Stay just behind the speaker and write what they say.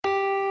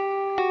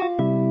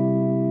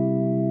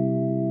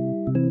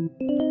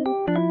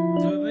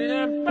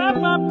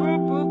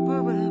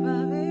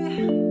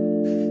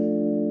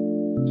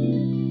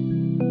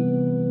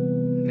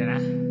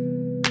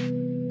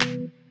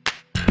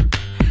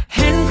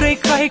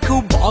ใครๆเขา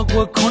บอก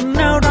ว่าคน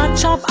น่ารัก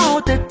ชอบเอา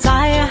แต่ใจ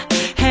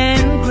เห็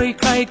น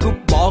ใครๆก็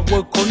บอกว่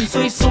าคน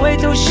สวยๆ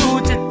เจ้าชู้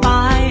จะต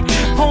าย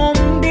ผม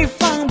ได้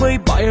ฟัง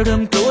บ่อยๆเริ่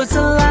มกลัวซ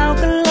ะแล้ว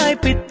ก็เลย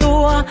ปิดตั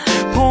ว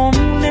ผม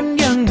นั้น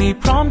ยังไม่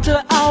พร้อมจะ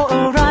เอาอ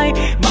ะไร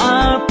มา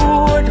ป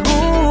วดหั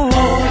ว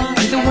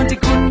ตั้งแต่วันที่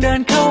คุณเดิ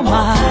นเข้าม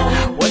า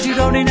วันที่เ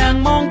ราได้นั่ง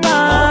มองต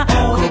า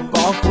ก็บ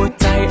อกหัว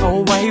ใจเอา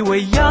ไว้ว่า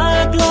อยา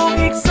กลอง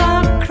อีกสั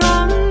กค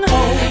รั้ง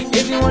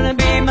If you wanna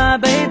be my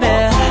baby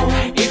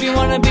If you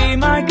wanna be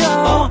my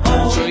girl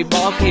ช่วยบ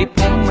อกให้ผ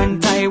มมั่น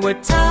ใจว่า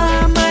เธอ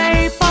ไม่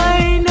ไป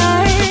ไหน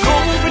ค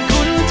งเป็น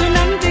คุณเท่า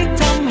นั้นที่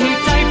ทำให้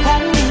ใจผ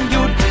มห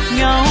ยุดเห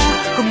งา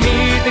ก็มี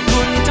แต่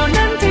คุณเท่า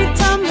นั้นที่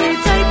ทำให้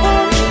ใจผ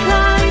มคล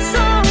ายเศ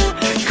ร้า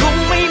คง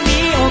ไม่มี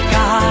โอก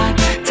าส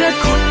ถ้า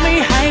คุณไม่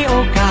ให้โอ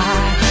กา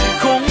ส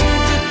คง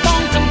จะต้อ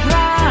งทำพล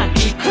าด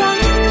อีกครั้ง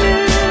หนึ่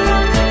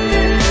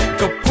ง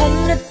ก็ผม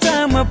น่ะเจอ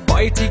มาบ่อ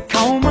ยที่เข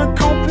ามา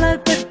คบแล้ว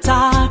ก็จ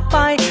ากไป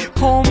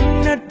ผม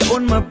น่ะโด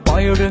นมาบ่อ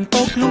ยเรื่องต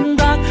กหลุม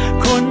รัก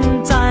คน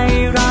ใจ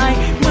ร้าย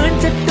เหมือน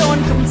จะโดน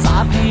คำสา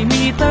ปให้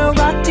มีแต่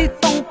รักที่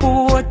ต้องป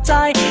วดใจ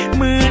เห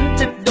มือน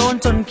จะโดน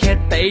จนเข็ด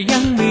แต่ยั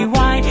งไม่ไหว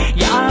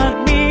อยาก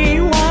มี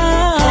วั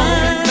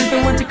นตั้งแต่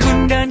วันที่คุณ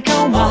เดินเข้า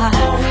มา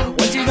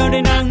วันที่เราได้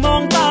นั่งมอ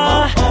งตา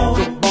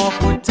ก็บอก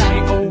หัวใจ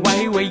เอาไว้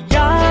ว่าอย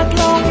าก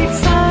ลองอีก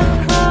สัก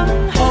ครั้ง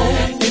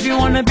If you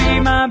wanna be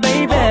my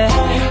baby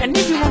and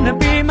if you wanna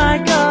be my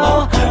girl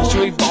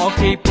ช่วยบอก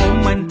ให้ผม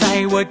มั่นใจ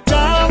ว่าจ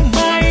ะไ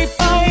ม่ไ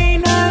ป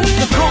ไหน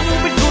ก็คง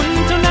เป็นคุณ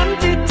เท่านั้น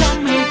ที่ท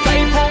ำให้ใจ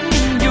ผม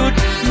หยุด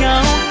เหงา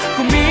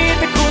ก็มีแ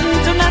ต่คุณ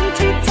เท่านั้น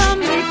ที่ท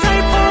ำให้ใจ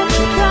ผม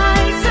คลา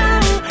ยเศร้า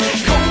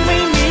คงไม่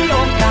มีโอ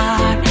กา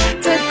ส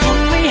ถ้าคุณ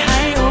ไม่ให้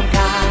โอก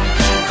าส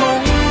ค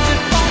งจะ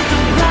ต้องท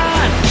ำพลา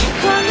ดอีก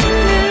ครั้งหนึ่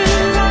ง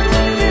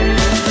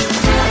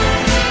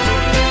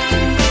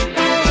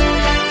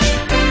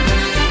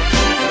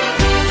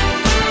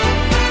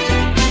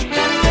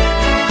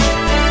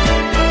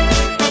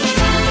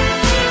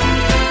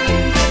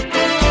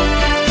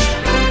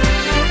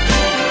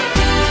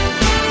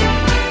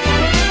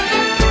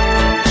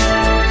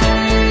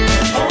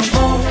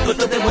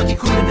ตั้งแต่วันที่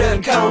คุณเดิน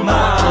เข้าม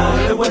า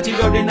และวันที่เ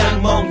ราได้นั่ง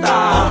มองต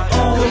า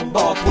ก็บ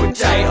อกหัว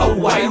ใจเอา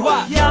ไว้ว่า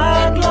อยา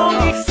กลอง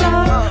อีกสั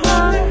กค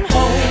รั้ง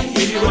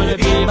If you wanna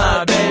be my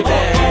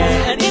baby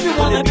and if you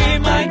wanna be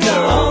my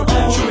girl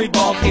ช่วยบ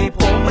อกให้ผ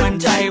มมั่น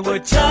ใจว่า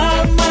เธอ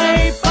ไม่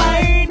ไป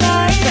ไหน